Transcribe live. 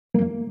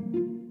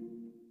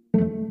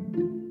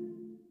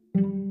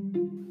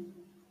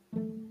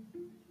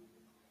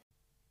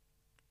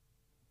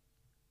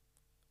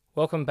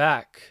Welcome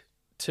back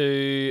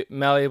to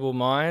Malleable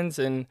Minds.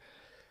 And,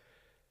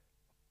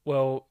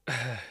 well,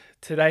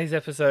 today's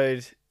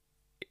episode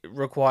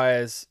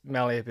requires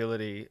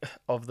malleability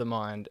of the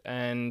mind.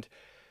 And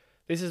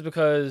this is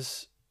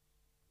because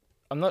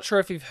I'm not sure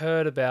if you've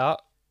heard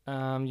about,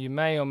 you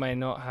may or may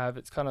not have,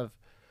 it's kind of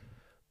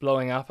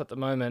blowing up at the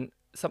moment,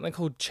 something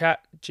called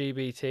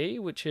ChatGPT,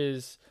 which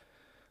is,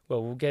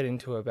 well, we'll get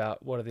into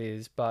about what it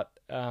is, but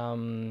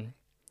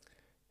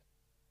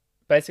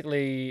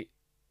basically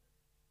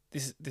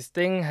this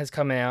thing has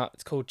come out.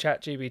 It's called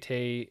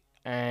ChatGPT,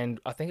 and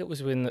I think it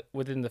was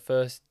within the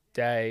first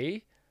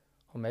day,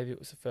 or maybe it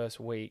was the first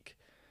week,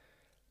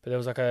 but there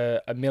was like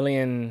a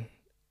million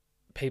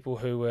people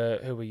who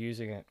were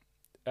using it,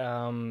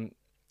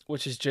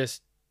 which is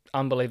just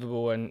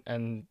unbelievable,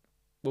 and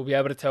we'll be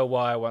able to tell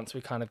why once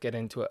we kind of get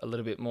into it a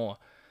little bit more.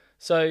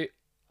 So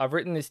I've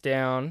written this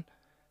down,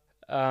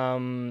 so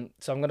I'm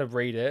going to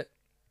read it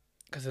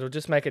because it'll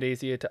just make it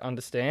easier to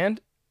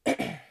understand.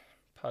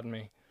 Pardon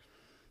me.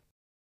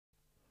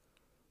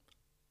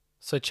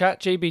 So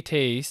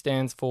ChatGPT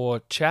stands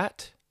for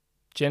Chat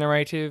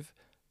Generative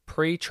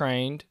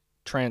Pre-trained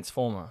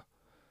Transformer.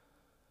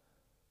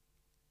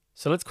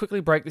 So let's quickly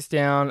break this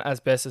down as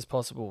best as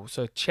possible.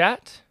 So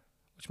chat,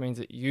 which means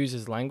it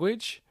uses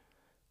language.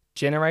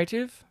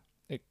 Generative,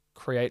 it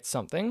creates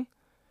something.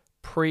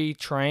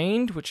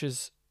 Pre-trained, which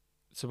is,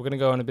 so we're going to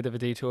go on a bit of a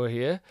detour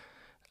here,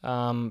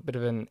 bit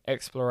of an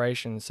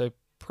exploration. So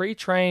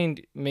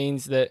pre-trained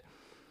means that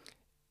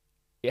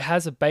it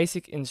has a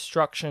basic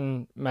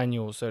instruction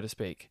manual, so to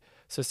speak.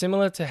 So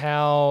similar to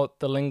how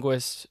the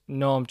linguist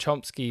Noam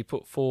Chomsky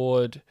put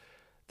forward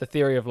the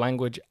theory of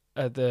language,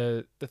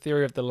 the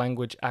theory of the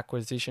language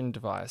acquisition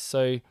device.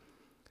 So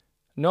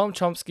Noam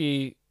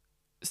Chomsky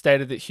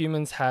stated that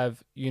humans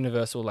have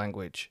universal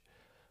language.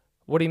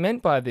 What he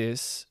meant by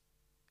this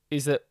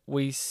is that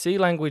we see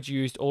language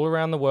used all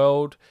around the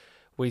world.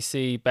 We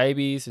see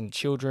babies and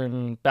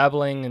children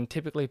babbling and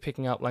typically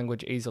picking up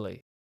language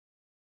easily.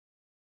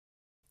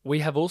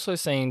 We have also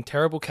seen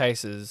terrible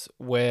cases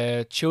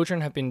where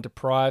children have been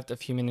deprived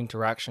of human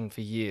interaction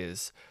for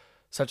years,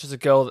 such as a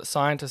girl that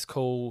scientists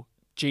call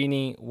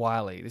Jeannie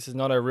Wiley. This is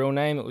not her real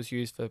name, it was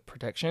used for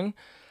protection,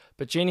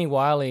 but Jeannie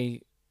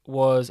Wiley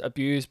was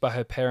abused by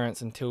her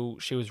parents until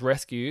she was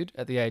rescued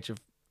at the age of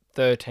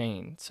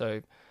 13.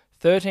 So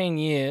 13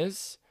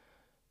 years,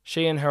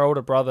 she and her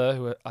older brother,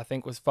 who I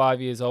think was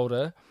 5 years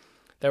older,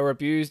 they were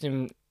abused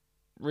in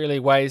really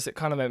ways that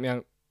kind of made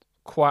me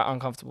quite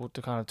uncomfortable to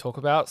kind of talk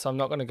about, so I'm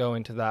not going to go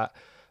into that.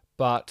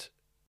 But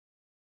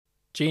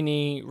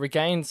Jeannie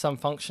regained some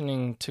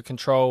functioning to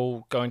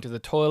control going to the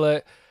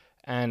toilet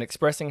and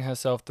expressing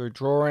herself through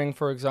drawing,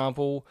 for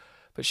example,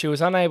 but she was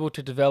unable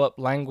to develop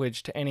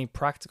language to any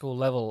practical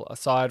level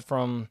aside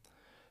from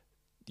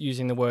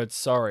using the word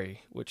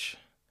sorry, which,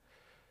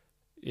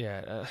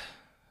 I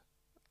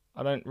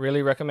don't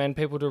really recommend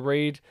people to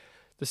read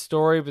the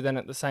story, but then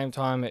at the same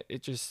time,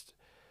 it just,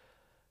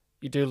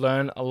 you do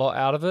learn a lot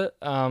out of it.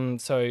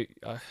 So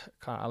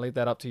I'll leave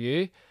that up to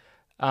you.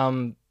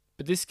 But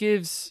this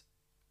gives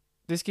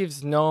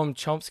Noam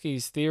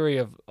Chomsky's theory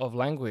of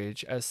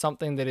language as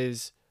something that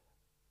is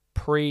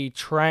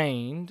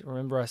pre-trained.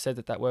 Remember I said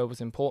that word was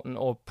important,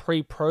 or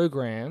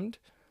pre-programmed.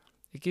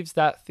 It gives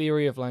that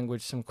theory of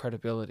language some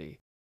credibility.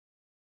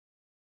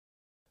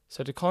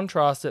 So to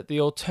contrast it, the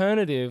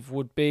alternative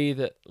would be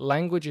that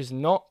language is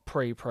not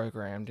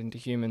pre-programmed into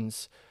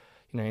humans,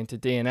 into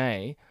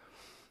DNA,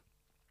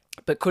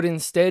 but could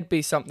instead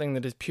be something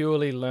that is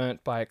purely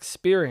learnt by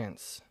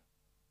experience.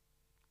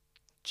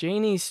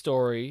 Jeannie's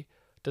story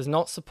does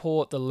not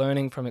support the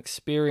learning from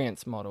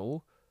experience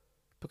model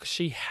because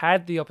she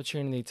had the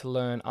opportunity to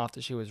learn after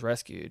she was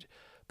rescued,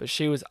 but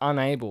she was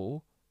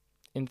unable,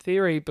 in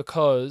theory,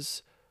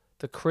 because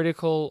the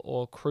critical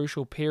or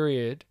crucial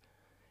period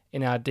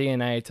in our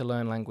DNA to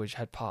learn language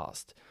had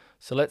passed.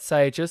 So let's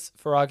say, just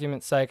for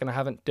argument's sake, and I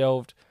haven't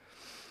delved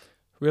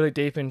really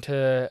deep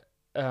into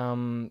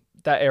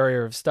that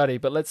area of study,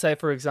 but let's say,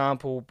 for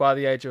example, by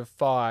the age of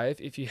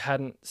 5, if you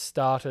hadn't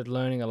started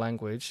learning a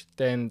language,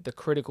 then the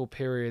critical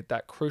period,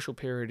 that crucial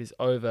period, is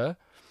over,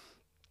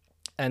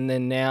 and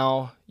then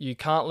now you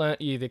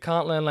either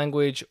can't learn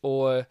language,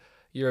 or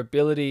your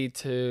ability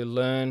to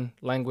learn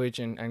language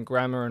and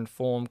grammar and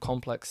form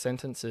complex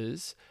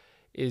sentences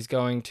is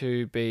going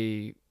to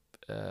be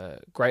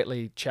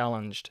greatly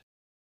challenged.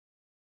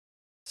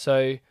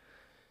 So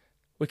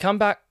we come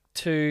back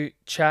to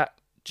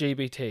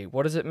ChatGPT.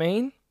 What does it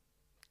mean?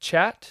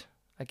 Chat,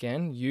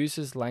 again,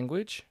 uses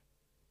language.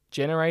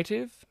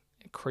 Generative,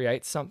 it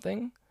creates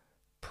something.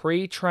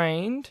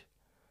 Pre-trained,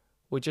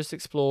 we just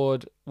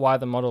explored why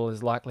the model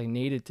is likely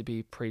needed to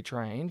be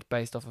pre-trained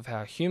based off of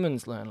how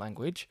humans learn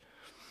language.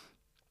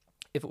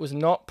 If it was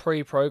not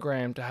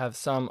pre-programmed to have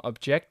some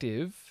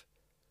objective,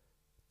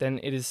 then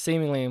it is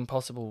seemingly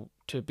impossible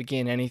to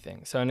begin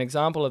anything. So an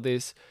example of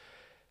this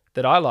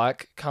that I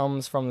like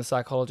comes from the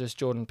psychologist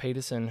Jordan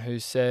Peterson, who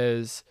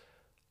says,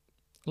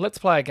 let's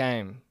play a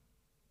game.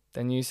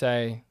 Then you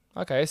say,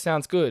 okay,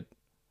 sounds good.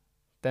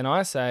 Then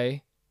I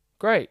say,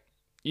 great,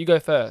 you go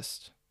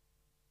first.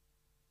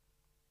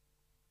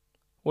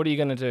 What are you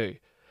going to do?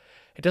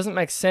 It doesn't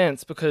make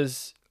sense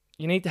because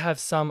you need to have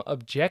some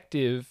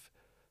objective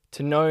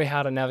to know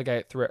how to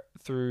navigate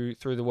through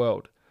the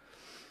world.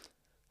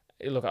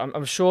 Look,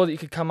 I'm sure that you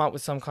could come up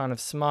with some kind of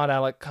smart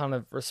aleck kind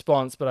of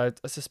response, but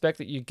I suspect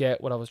that you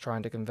get what I was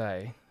trying to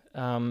convey.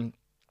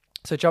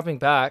 So jumping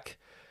back,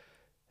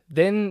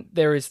 then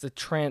there is the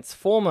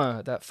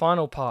transformer, that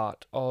final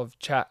part of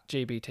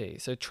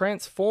ChatGPT. So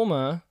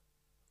transformer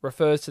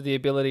refers to the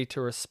ability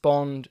to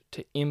respond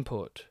to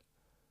input.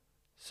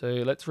 So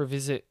let's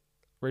revisit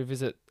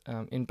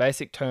in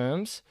basic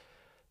terms.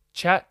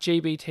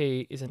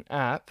 ChatGPT is an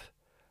app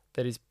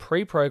that is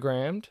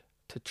pre-programmed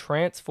to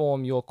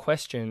transform your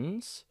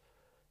questions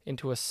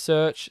into a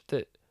search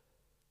that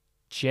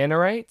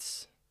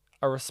generates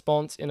a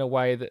response in a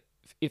way that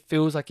it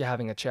feels like you're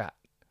having a chat.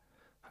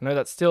 I know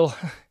that's still,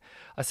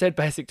 I said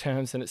basic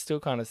terms and it still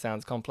kind of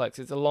sounds complex.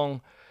 It's a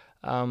long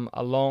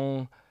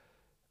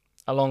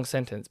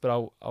sentence,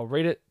 but I'll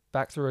read it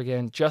back through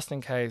again just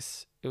in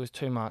case it was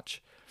too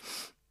much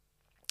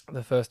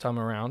the first time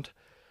around.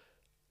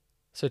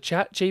 So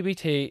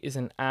ChatGPT is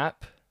an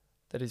app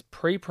that is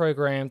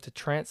pre-programmed to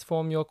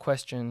transform your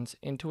questions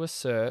into a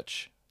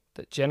search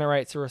that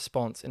generates a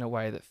response in a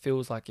way that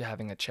feels like you're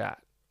having a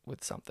chat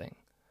with something.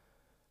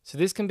 So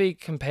this can be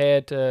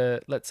compared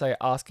to, let's say,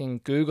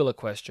 asking Google a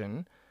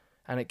question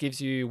and it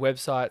gives you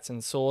websites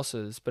and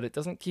sources, but it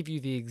doesn't give you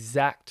the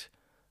exact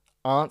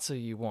answer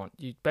you want.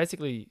 It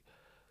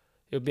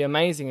would be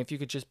amazing if you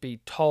could just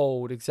be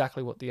told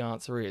exactly what the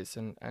answer is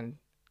and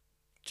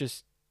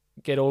just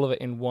get all of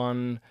it in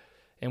one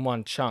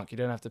chunk. You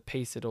don't have to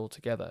piece it all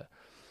together.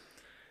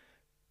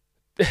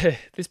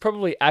 This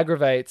probably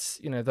aggravates,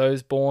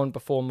 those born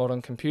before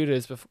modern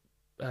computers,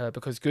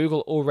 because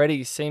Google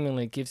already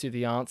seemingly gives you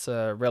the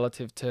answer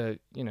relative to,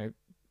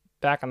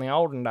 back in the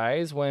olden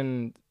days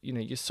when,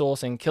 you're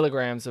sourcing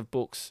kilograms of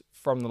books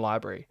from the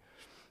library.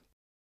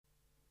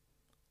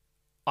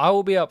 I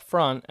will be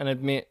upfront and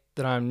admit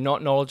that I'm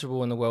not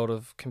knowledgeable in the world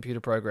of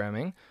computer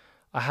programming.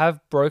 I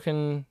have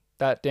broken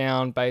that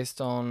down based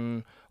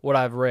on what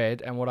I've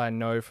read and what I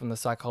know from the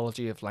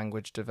psychology of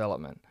language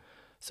development.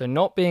 So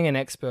not being an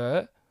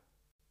expert,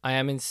 I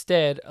am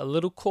instead a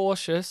little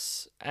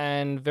cautious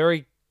and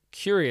very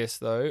curious,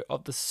 though,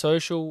 of the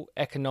social,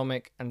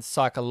 economic, and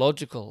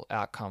psychological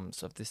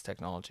outcomes of this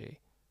technology.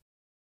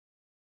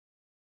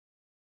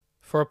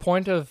 For a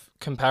point of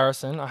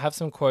comparison, I have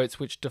some quotes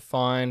which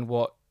define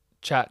what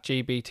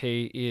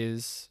ChatGPT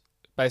is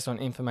based on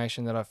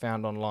information that I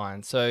found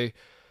online. So,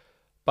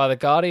 by the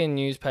Guardian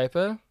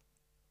newspaper,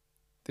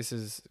 this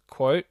is a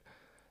quote,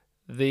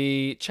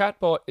 The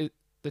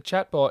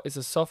chatbot is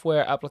a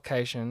software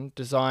application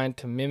designed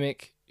to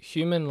mimic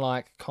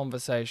human-like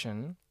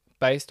conversation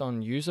based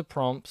on user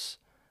prompts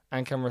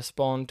and can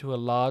respond to a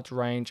large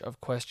range of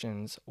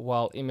questions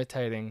while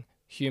imitating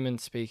human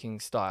speaking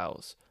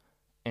styles,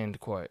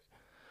 end quote.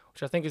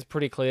 Which I think is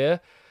pretty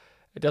clear.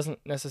 It doesn't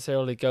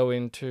necessarily go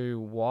into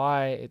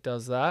why it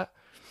does that.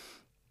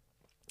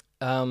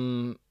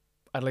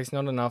 At least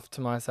not enough to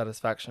my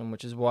satisfaction,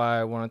 which is why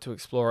I wanted to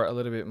explore it a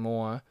little bit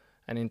more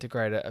and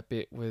integrate it a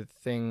bit with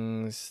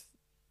things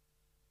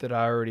that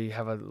I already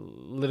have a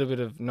little bit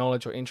of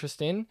knowledge or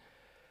interest in.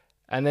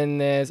 And then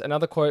there's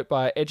another quote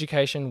by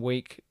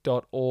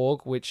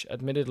educationweek.org, which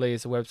admittedly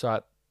is a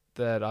website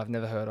that I've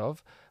never heard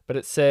of, but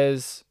it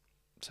says,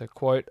 so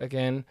quote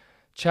again,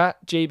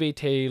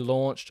 ChatGPT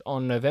launched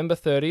on November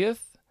 30th,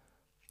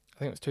 I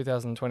think it was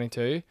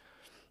 2022,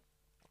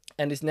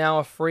 and is now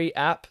a free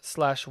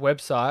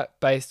app/website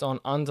based on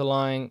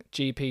underlying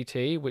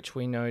GPT, which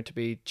we know to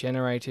be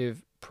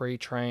generative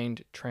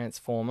pre-trained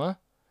transformer,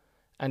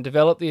 and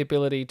develop the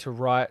ability to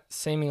write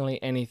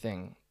seemingly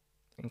anything,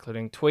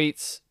 including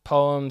tweets,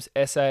 poems,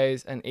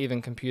 essays, and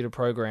even computer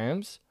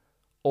programs,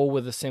 all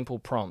with a simple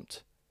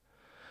prompt.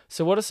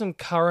 So what are some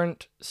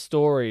current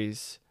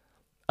stories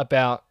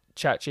about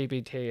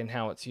ChatGPT and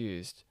how it's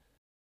used?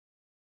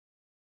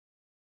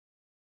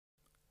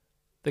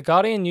 The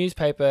Guardian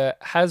newspaper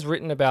has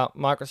written about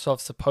Microsoft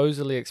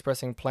supposedly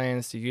expressing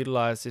plans to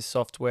utilize this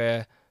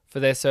software for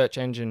their search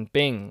engine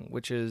Bing,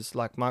 which is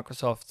like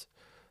Microsoft's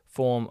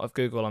form of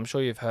Google. I'm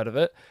sure you've heard of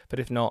it, but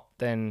if not,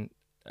 then,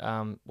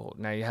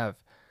 now you have.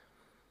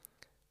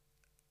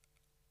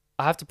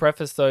 I have to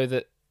preface, though,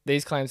 that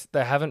these claims,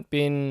 they haven't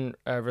been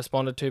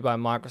responded to by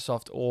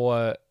Microsoft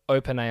or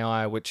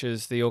OpenAI, which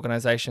is the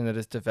organization that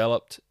has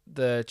developed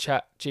the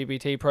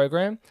ChatGPT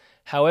program.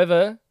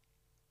 However,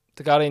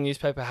 the Guardian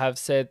newspaper have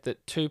said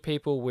that two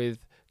people with,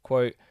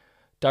 quote,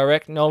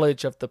 direct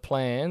knowledge of the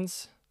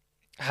plans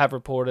have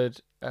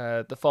reported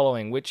the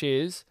following, which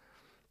is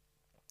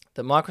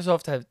that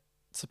Microsoft have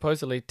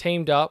supposedly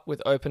teamed up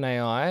with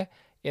OpenAI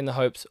in the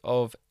hopes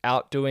of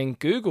outdoing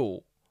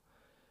Google,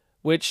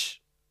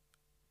 which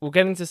we'll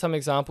get into some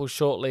examples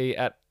shortly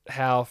at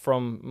how,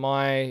 from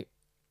my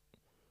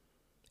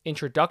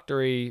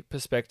introductory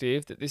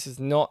perspective, that this is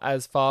not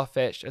as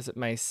far-fetched as it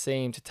may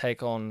seem to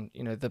take on,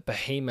 the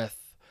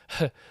behemoth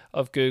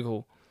of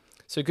Google.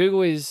 So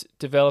Google is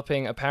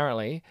developing,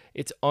 apparently,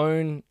 its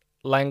own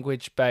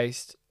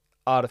language-based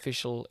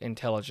artificial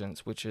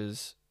intelligence, which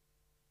is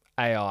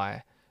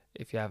AI,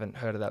 if you haven't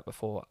heard of that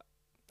before.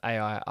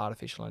 AI,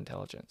 artificial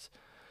intelligence.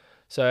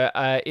 So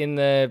in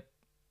the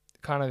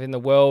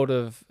world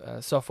of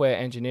software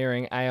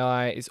engineering,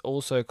 AI is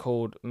also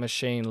called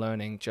machine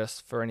learning,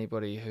 just for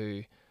anybody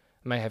who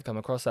may have come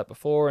across that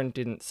before and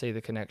didn't see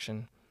the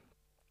connection.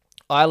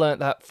 I learnt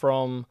that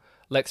from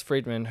Lex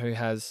Fridman, who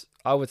has,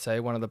 I would say,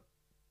 one of the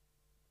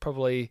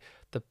probably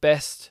the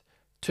best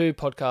 2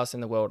 podcasts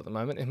in the world at the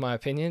moment, in my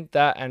opinion.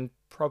 That and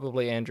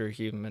probably Andrew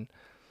Huberman.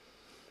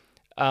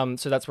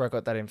 So that's where I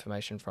got that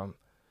information from.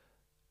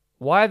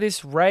 Why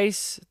this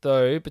race,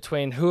 though,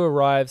 between who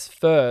arrives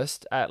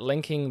first at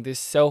linking this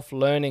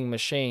self-learning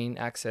machine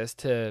access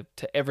to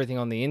everything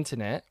on the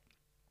internet,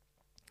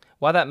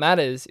 why that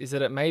matters is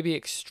that it may be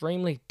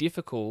extremely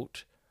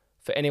difficult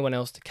for anyone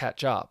else to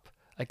catch up.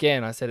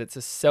 Again, I said it's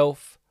a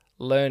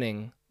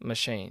self-learning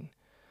machine.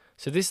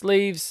 So this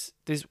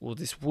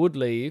would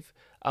leave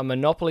a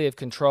monopoly of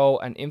control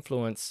and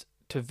influence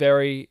to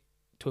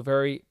a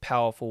very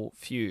powerful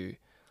few.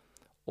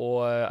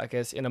 Or I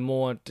guess in a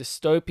more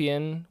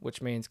dystopian,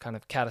 which means kind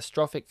of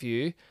catastrophic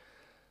view,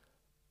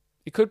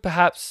 it could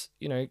perhaps,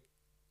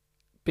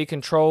 be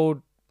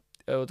controlled,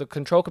 or the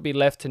control could be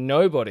left to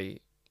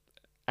nobody,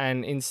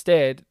 and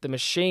instead the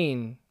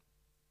machine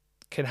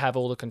can have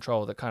all the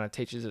control that kind of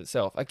teaches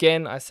itself.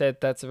 Again, I said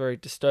that's a very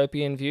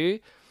dystopian view,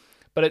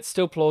 but it's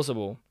still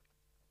plausible.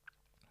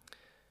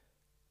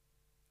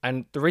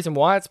 And the reason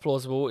why it's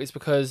plausible is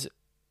because,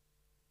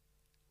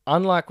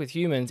 unlike with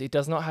humans, it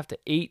does not have to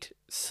eat,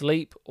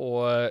 sleep,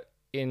 or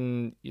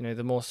in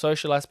the more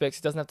social aspects,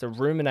 it doesn't have to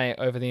ruminate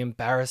over the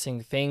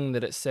embarrassing thing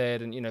that it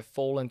said and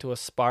fall into a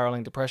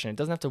spiraling depression. It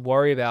doesn't have to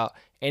worry about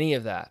any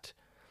of that.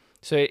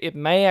 So it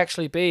may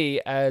actually be,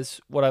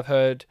 as what I've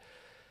heard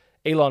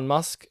Elon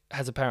Musk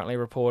has apparently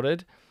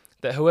reported,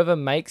 that whoever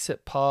makes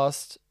it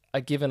past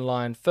a given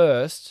line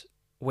first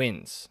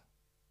wins,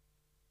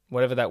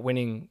 whatever that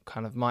winning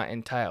kind of might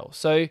entail.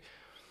 So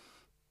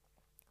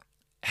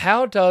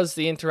how does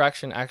the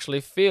interaction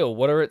actually feel?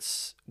 What are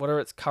its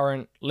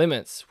current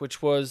limits?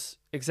 Which was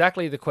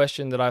exactly the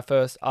question that I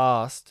first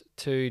asked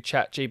to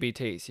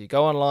ChatGPT. So you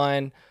go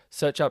online,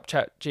 search up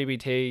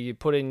ChatGPT, you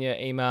put in your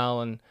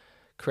email and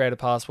create a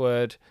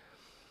password.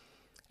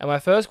 And my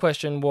first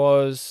question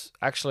was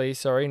actually,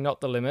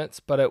 not the limits,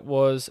 but it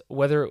was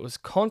whether it was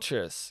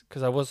conscious,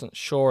 because I wasn't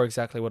sure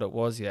exactly what it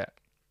was yet.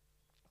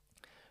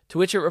 To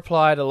which it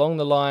replied along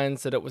the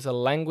lines that it was a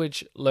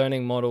language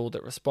learning model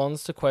that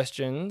responds to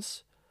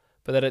questions,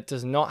 but that it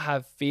does not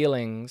have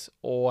feelings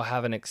or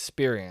have an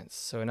experience.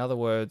 So in other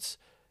words,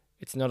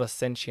 it's not a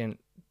sentient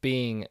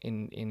being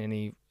in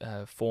any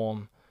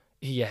form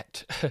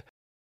yet.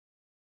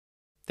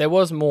 There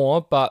was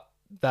more, but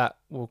that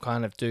will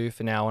kind of do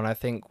for now. And I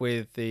think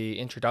with the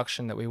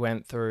introduction that we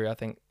went through, I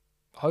think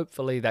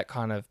hopefully that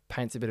kind of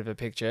paints a bit of a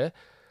picture.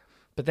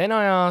 But then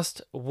I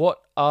asked,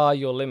 what are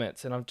your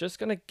limits? And I'm just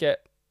going to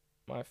get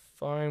my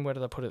phone. Where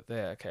did I put it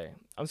there? Okay.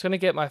 I'm just going to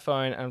get my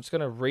phone and I'm just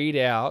going to read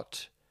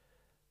out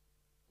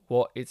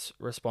what its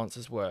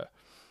responses were.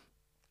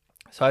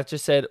 So I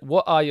just said,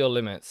 what are your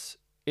limits?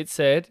 It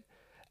said,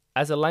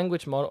 as a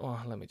language model,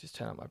 let me just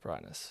turn up my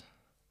brightness.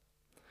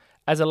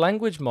 As a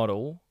language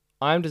model,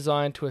 I am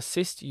designed to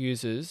assist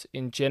users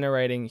in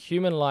generating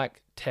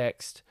human-like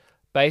text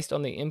based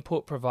on the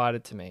input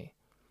provided to me.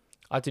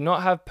 I do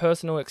not have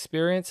personal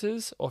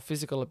experiences or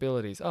physical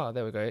abilities. Oh,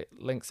 there we go. It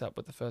links up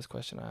with the first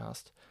question I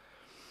asked.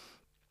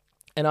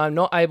 And I'm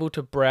not able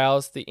to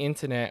browse the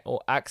internet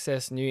or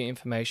access new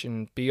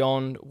information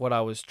beyond what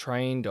I was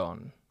trained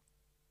on.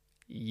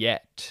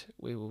 Yet,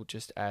 we will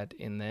just add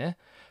in there.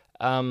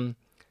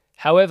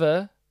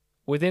 However,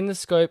 within the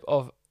scope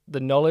of the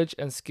knowledge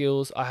and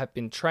skills I have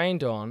been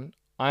trained on,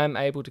 I am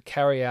able to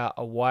carry out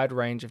a wide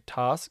range of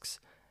tasks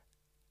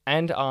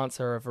and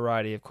answer a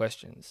variety of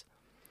questions.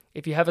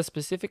 If you have a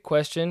specific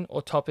question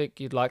or topic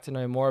you'd like to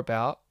know more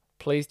about,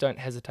 please don't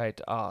hesitate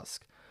to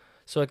ask.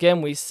 So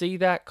again, we see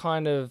that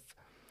kind of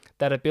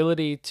that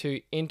ability to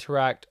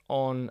interact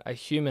on a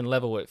human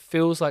level. It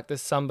feels like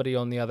there's somebody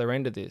on the other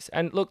end of this.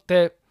 And look,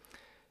 there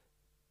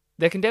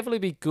can definitely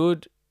be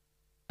good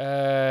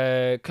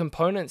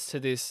components to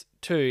this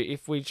too,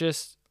 if we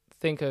just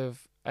think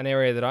of an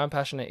area that I'm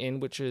passionate in,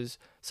 which is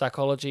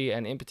psychology,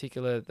 and in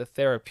particular the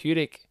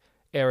therapeutic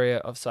area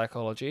of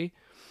psychology,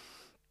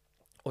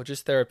 or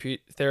just therapy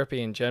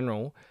in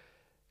general.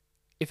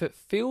 If it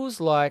feels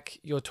like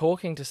you're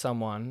talking to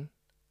someone,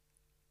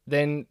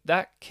 then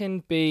that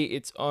can be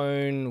its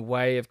own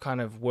way of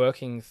kind of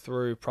working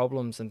through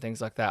problems and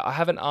things like that. I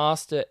haven't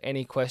asked it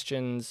any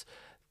questions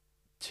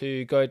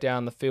to go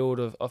down the field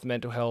of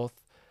mental health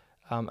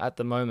at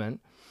the moment,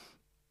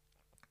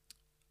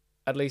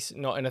 at least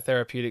not in a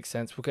therapeutic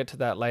sense. We'll get to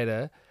that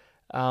later.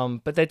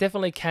 But there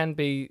definitely can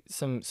be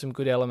some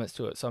good elements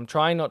to it. So I'm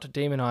trying not to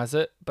demonize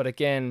it, but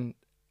again,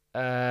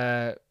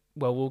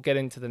 we'll get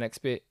into the next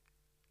bit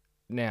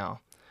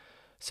now.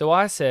 So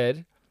I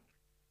said,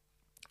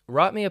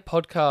 write me a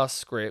podcast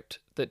script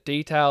that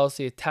details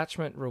the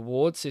attachment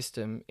reward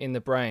system in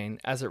the brain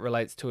as it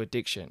relates to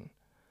addiction.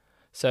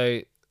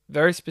 So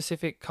very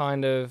specific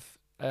kind of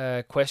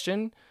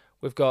question.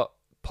 We've got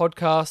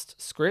podcast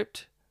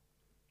script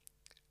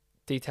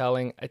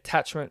detailing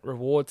attachment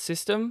reward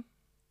system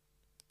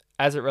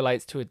as it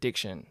relates to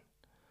addiction.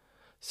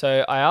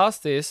 So I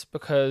asked this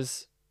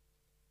because,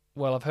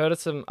 well, I've heard of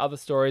some other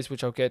stories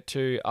which I'll get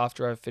to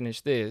after I've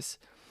finished this.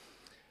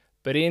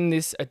 But in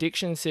this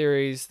addiction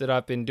series that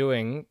I've been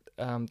doing,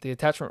 the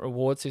attachment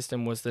reward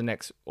system was the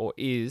next, or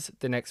is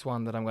the next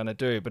one that I'm going to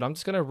do. But I'm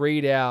just going to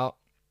read out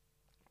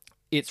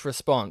its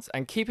response.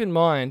 And keep in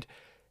mind,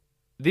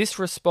 this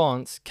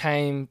response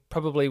came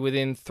probably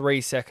within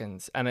 3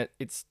 seconds. And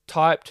it's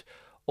typed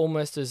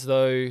almost as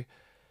though,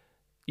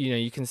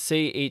 you can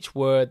see each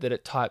word that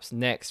it types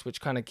next,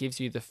 which kind of gives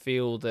you the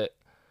feel that,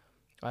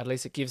 at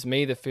least it gives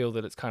me the feel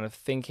that it's kind of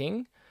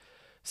thinking.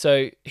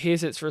 So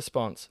here's its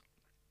response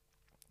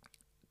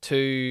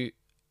to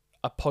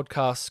a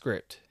podcast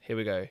script. Here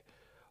we go.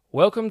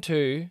 Welcome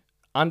to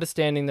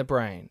Understanding the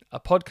Brain, a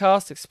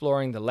podcast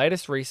exploring the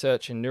latest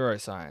research in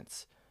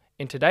neuroscience.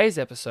 In today's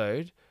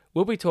episode,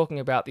 we'll be talking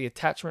about the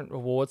attachment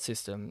reward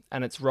system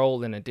and its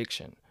role in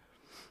addiction.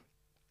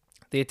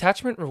 The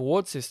attachment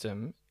reward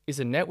system is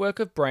a network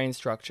of brain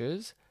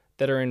structures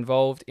that are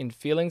involved in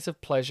feelings of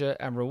pleasure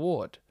and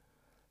reward.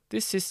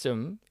 This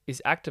system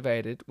is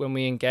activated when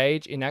we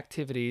engage in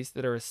activities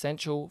that are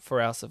essential for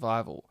our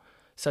survival,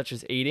 such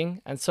as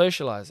eating and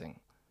socializing.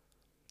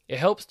 It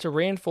helps to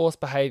reinforce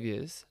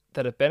behaviors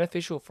that are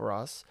beneficial for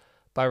us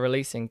by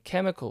releasing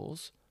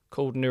chemicals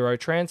called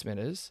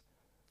neurotransmitters,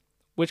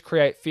 which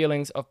create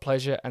feelings of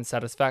pleasure and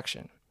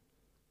satisfaction.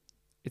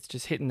 It's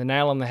just hitting the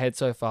nail on the head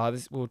so far.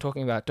 We're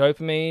talking about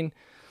dopamine.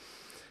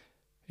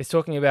 It's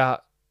talking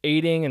about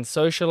eating and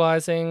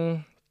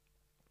socializing,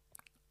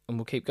 and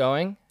we'll keep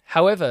going.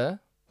 However,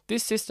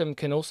 this system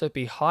can also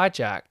be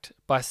hijacked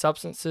by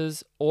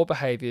substances or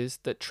behaviors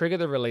that trigger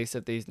the release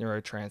of these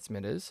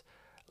neurotransmitters,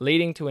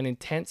 leading to an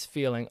intense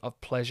feeling of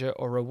pleasure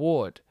or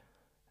reward.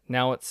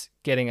 Now it's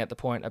getting at the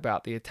point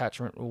about the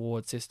attachment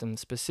reward system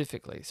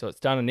specifically. So it's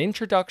done an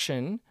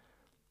introduction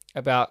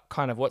about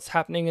kind of what's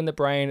happening in the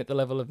brain at the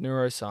level of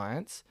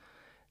neuroscience,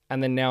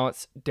 and then now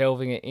it's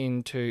delving it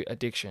into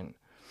addiction.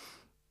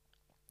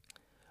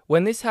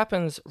 When this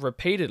happens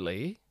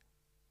repeatedly,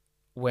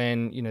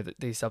 when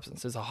these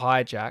substances are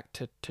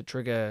hijacked to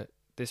trigger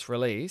this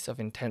release of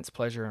intense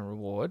pleasure and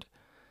reward,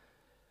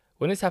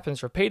 when this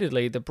happens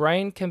repeatedly, the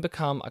brain can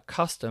become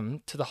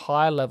accustomed to the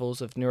higher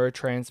levels of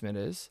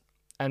neurotransmitters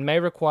and may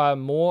require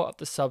more of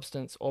the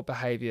substance or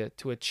behavior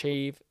to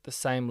achieve the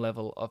same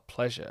level of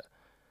pleasure.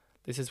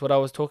 This is what I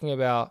was talking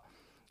about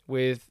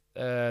with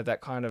that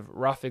kind of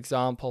rough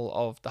example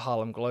of the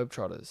Harlem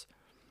Globetrotters.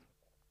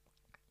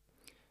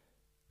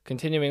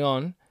 Continuing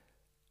on,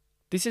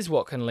 this is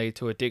what can lead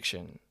to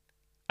addiction,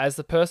 as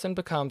the person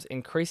becomes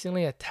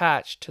increasingly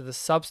attached to the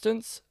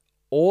substance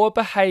or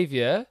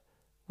behavior,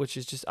 which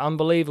is just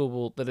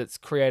unbelievable that it's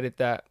created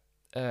that,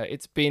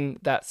 it's been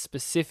that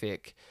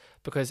specific,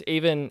 because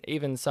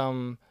even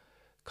some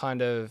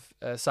kind of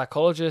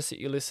psychologists that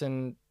you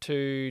listen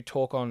to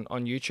talk on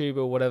YouTube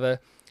or whatever,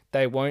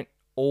 they won't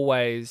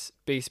always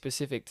be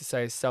specific to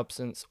say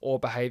substance or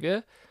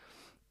behavior.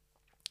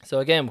 So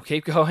again, we'll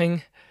keep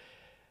going.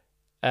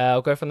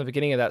 I'll go from the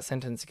beginning of that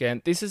sentence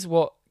again. This is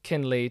what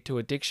can lead to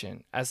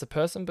addiction, as the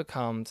person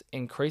becomes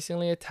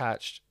increasingly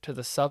attached to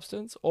the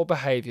substance or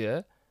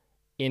behavior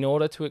in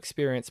order to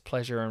experience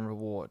pleasure and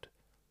reward.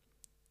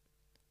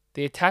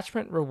 The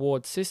attachment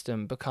reward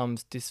system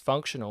becomes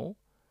dysfunctional,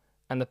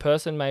 and the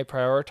person may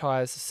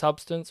prioritize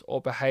substance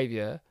or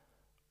behavior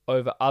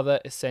over other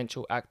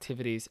essential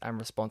activities and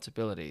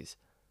responsibilities.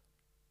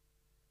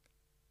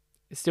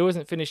 It still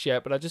isn't finished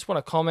yet, but I just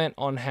want to comment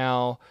on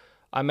how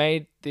I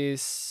made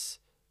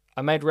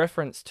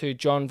reference to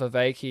John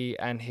Vervaeke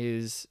and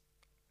his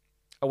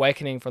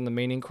Awakening from the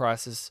Meaning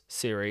Crisis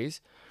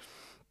series,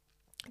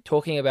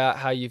 talking about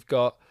how you've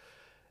got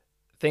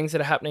things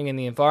that are happening in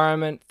the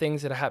environment,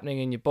 things that are happening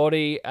in your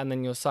body, and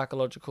then your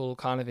psychological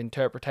kind of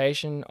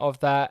interpretation of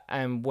that.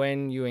 And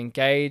when you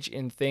engage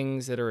in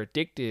things that are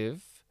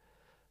addictive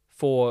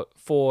for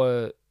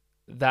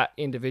that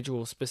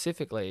individual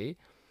specifically,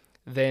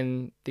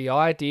 then the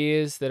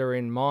ideas that are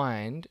in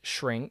mind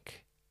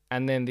shrink,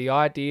 and then the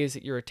ideas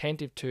that you're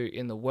attentive to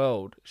in the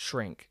world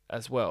shrink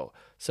as well.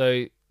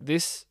 So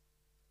this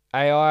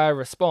AI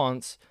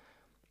response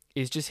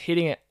is just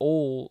hitting it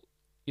all,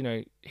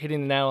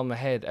 hitting the nail on the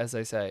head, as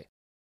they say.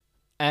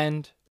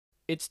 And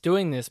it's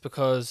doing this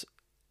because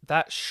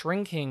that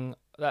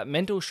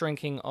mental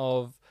shrinking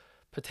of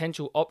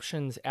potential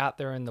options out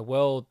there in the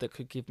world that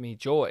could give me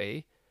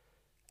joy,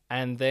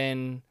 and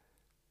then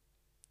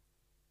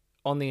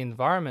on the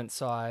environment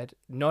side,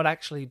 not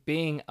actually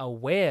being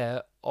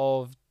aware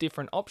of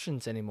different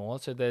options anymore.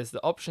 So there's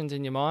the options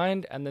in your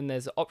mind, and then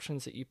there's the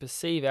options that you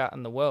perceive out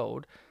in the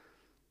world.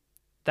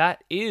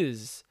 That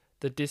is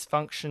the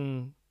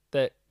dysfunction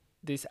that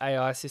this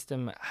AI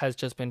system has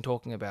just been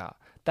talking about.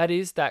 That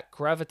is that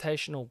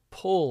gravitational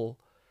pull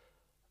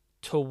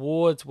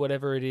towards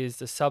whatever it is,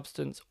 the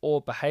substance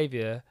or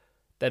behavior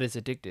that is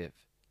addictive.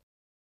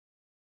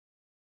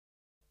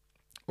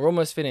 We're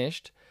almost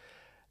finished.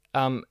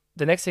 The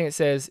next thing it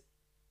says,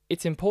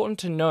 it's important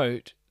to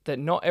note that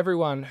not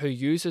everyone who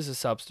uses a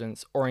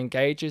substance or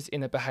engages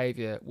in a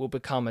behavior will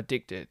become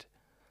addicted.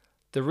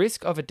 The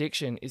risk of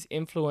addiction is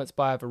influenced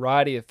by a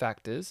variety of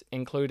factors,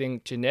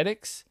 including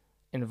genetics,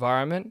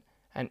 environment,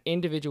 and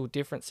individual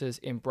differences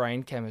in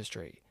brain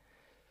chemistry.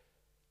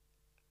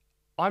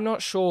 I'm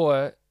not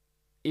sure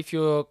if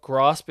you're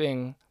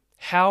grasping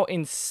how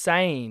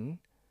insane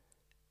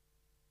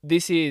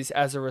this is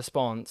as a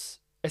response,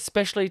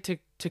 especially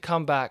to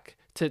come back,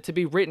 to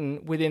be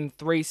written within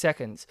 3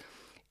 seconds.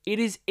 It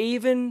is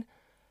even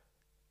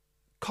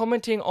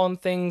commenting on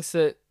things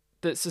that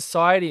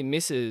society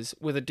misses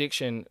with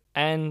addiction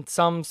and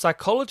some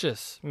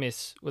psychologists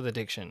miss with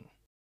addiction,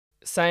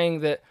 saying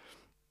that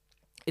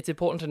it's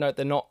important to note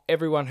that not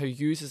everyone who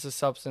uses a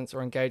substance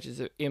or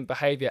engages in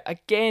behavior,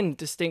 again,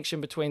 distinction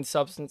between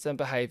substance and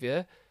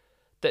behavior,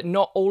 that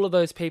not all of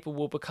those people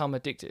will become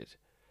addicted.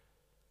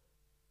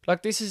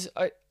 Like, this is,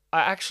 I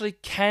actually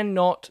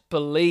cannot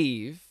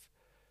believe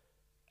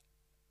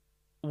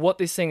what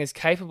this thing is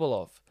capable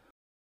of.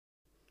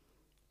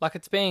 Like,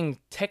 it's being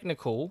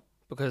technical,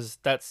 because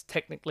that's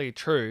technically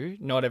true.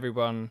 Not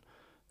everyone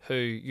who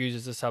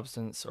uses a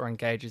substance or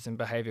engages in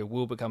behavior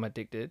will become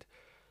addicted.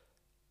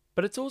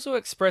 But it's also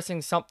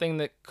expressing something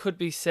that could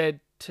be said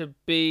to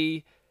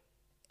be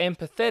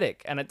empathetic,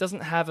 and it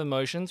doesn't have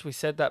emotions. We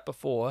said that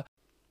before,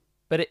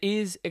 but it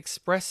is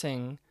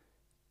expressing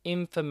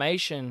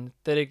information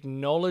that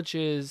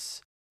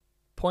acknowledges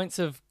points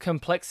of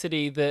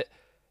complexity that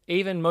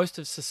even most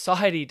of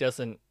society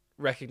doesn't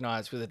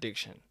recognize with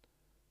addiction,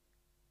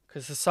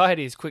 because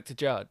society is quick to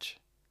judge.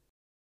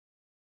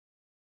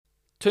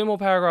 2 more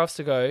paragraphs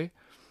to go.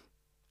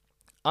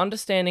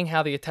 Understanding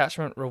how the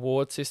attachment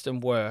reward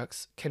system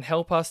works can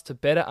help us to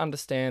better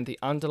understand the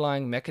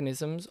underlying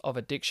mechanisms of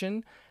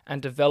addiction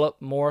and develop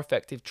more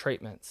effective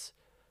treatments.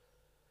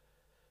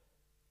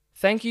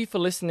 Thank you for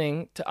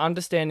listening to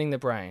Understanding the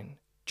Brain.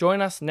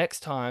 Join us next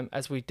time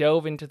as we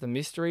delve into the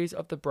mysteries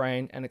of the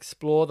brain and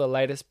explore the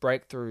latest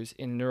breakthroughs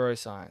in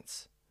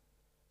neuroscience.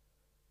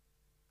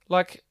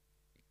 Like,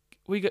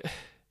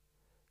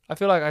 I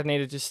feel like I need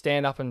to just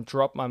stand up and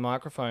drop my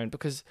microphone,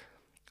 because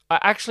I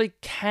actually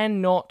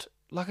cannot,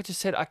 like I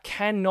just said, I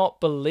cannot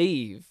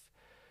believe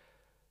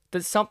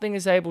that something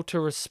is able to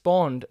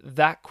respond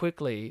that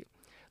quickly.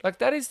 Like,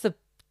 that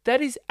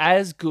is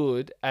as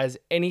good as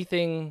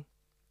anything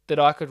that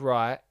I could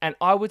write, and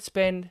I would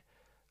spend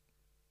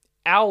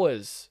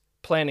hours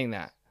planning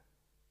that.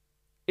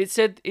 It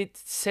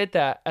said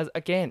that, as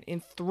again, in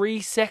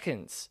 3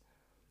 seconds.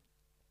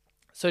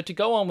 So to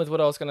go on with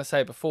what I was going to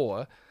say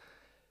before,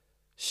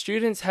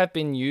 students have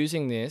been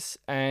using this,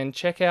 and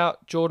check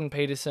out Jordan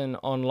Peterson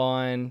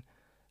online.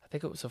 I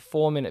think it was a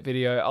 4-minute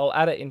video. I'll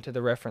add it into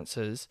the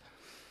references.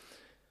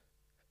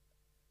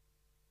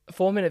 A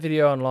 4-minute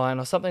video online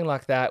or something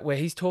like that, where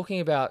he's talking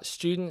about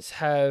students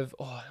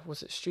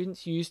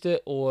students used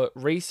it, or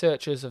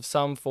researchers of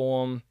some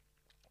form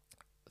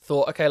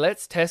thought, okay,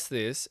 let's test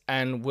this,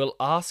 and we'll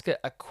ask it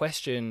a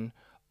question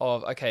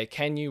of, okay,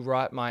 can you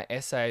write my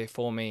essay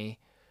for me,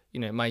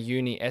 my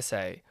uni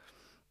essay?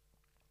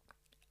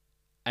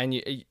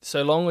 And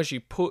so long as you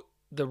put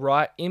the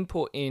right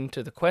input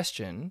into the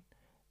question,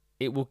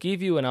 it will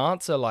give you an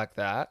answer like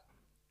that.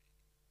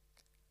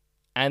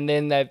 And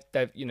then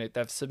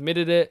they've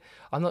submitted it.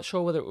 I'm not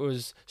sure whether it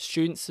was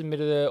students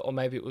submitted it or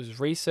maybe it was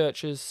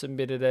researchers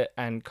submitted it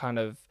and kind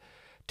of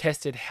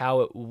tested how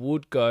it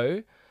would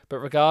go. But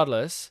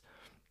regardless,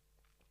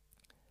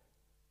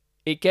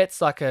 it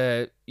gets like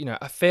a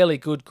fairly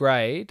good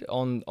grade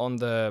on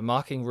the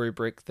marking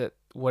rubric that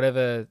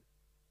whatever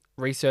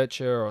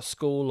researcher or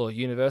school or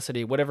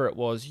university, whatever it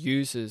was,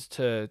 uses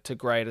to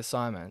grade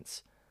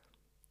assignments.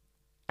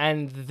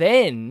 And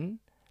then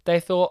they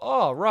thought,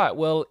 oh, right,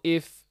 well,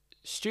 if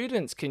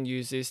students can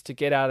use this to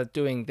get out of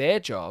doing their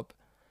job,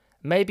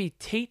 maybe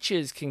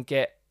teachers can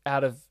get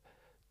out of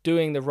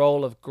doing the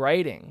role of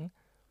grading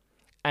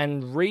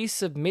and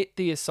resubmit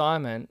the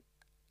assignment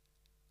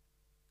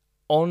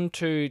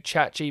onto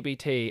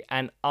ChatGPT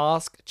and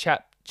ask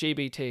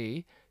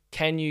ChatGPT,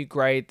 can you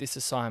grade this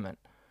assignment?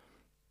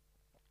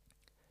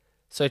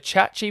 So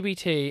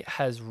ChatGPT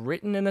has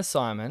written an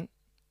assignment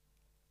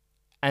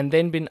and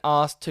then been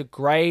asked to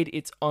grade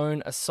its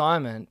own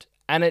assignment,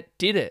 and it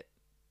did it.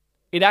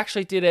 It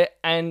actually did it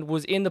and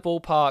was in the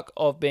ballpark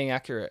of being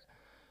accurate.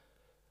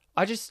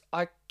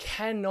 I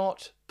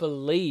cannot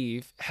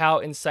believe how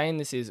insane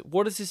this is.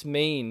 What does this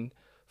mean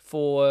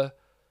for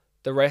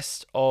the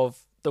rest of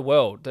the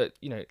world? That,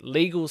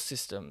 legal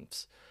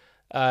systems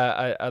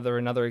are there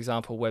another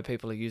example where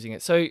people are using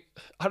it. So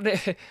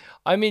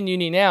I'm in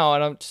uni now,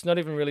 and I'm just not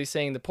even really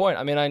seeing the point.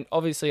 I mean, I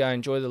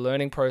enjoy the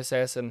learning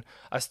process, and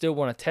I still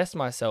want to test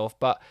myself.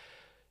 But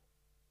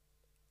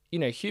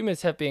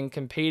humans have been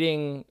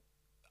competing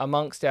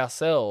amongst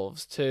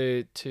ourselves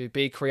to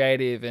be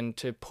creative and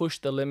to push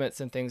the limits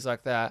and things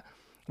like that,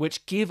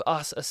 which give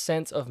us a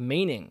sense of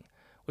meaning,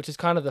 which is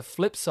kind of the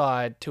flip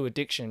side to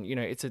addiction.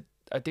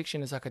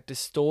 Addiction is like a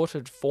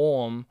distorted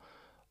form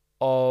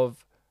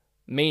of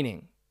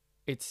meaning.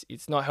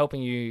 it's not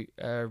helping you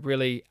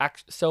really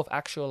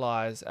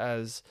self-actualize,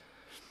 as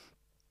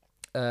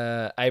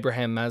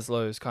Abraham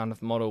Maslow's kind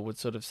of model would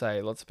sort of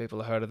say. Lots of people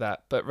have heard of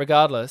that. But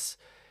regardless,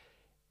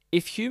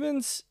 if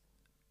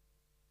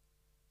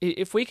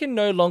we can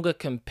no longer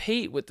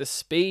compete with the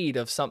speed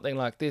of something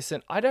like this,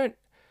 and I don't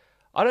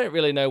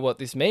really know what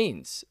this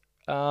means.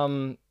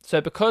 So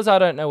because I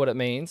don't know what it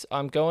means,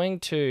 I'm going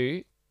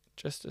to,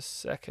 just a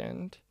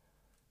second.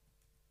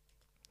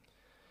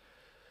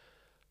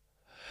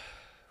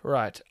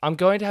 Right. I'm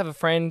going to have a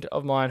friend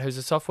of mine who's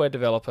a software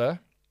developer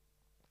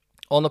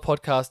on the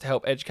podcast to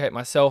help educate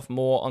myself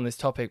more on this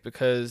topic,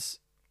 because,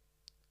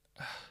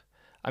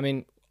 I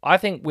mean, I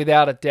think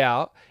without a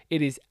doubt,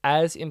 it is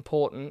as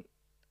important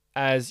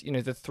as,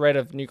 the threat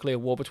of nuclear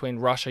war between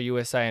Russia,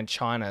 USA, and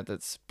China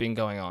that's been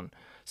going on.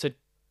 So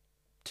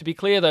to be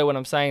clear, though, when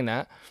I'm saying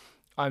that,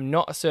 I'm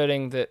not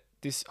asserting that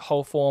this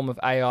whole form of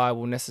AI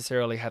will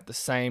necessarily have the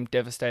same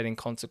devastating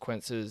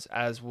consequences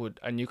as would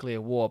a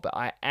nuclear war, but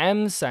I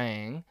am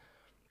saying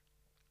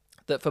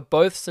that for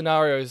both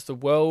scenarios, the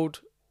world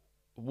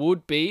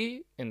would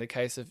be, in the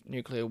case of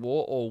nuclear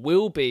war, or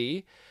will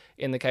be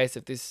in the case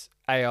of this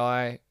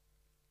AI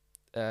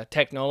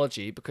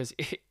technology, because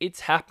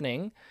it's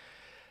happening,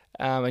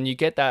 and you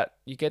get that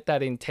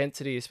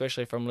intensity,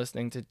 especially from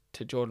listening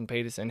to Jordan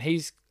Peterson.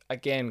 He's,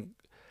 again,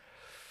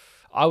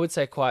 I would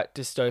say quite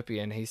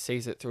dystopian. He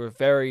sees it through a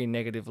very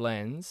negative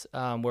lens,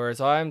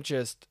 whereas I'm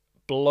just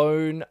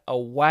blown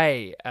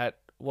away at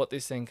what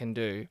this thing can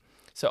do.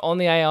 So on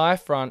the AI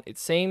front, it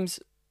seems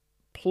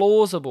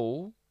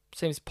possible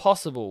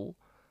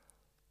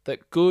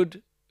that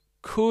good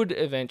could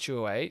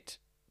eventuate,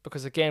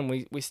 because again,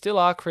 we still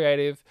are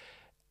creative,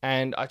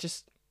 and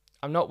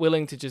I'm not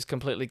willing to just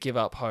completely give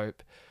up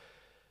hope.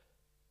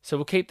 So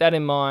we'll keep that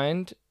in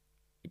mind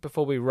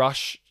before we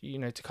rush,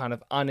 to kind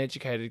of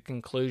uneducated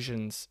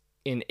conclusions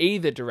in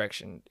either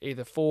direction,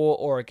 either for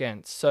or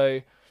against.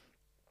 So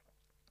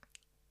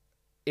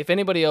if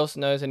anybody else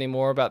knows any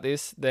more about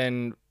this,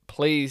 then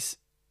please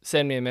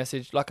send me a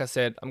message. Like I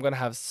said, I'm going to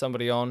have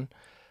somebody on,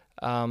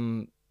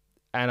 and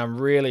I'm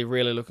really,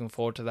 really looking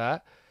forward to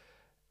that.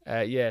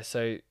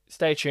 So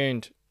stay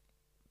tuned,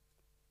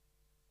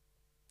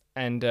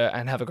 and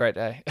have a great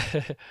day.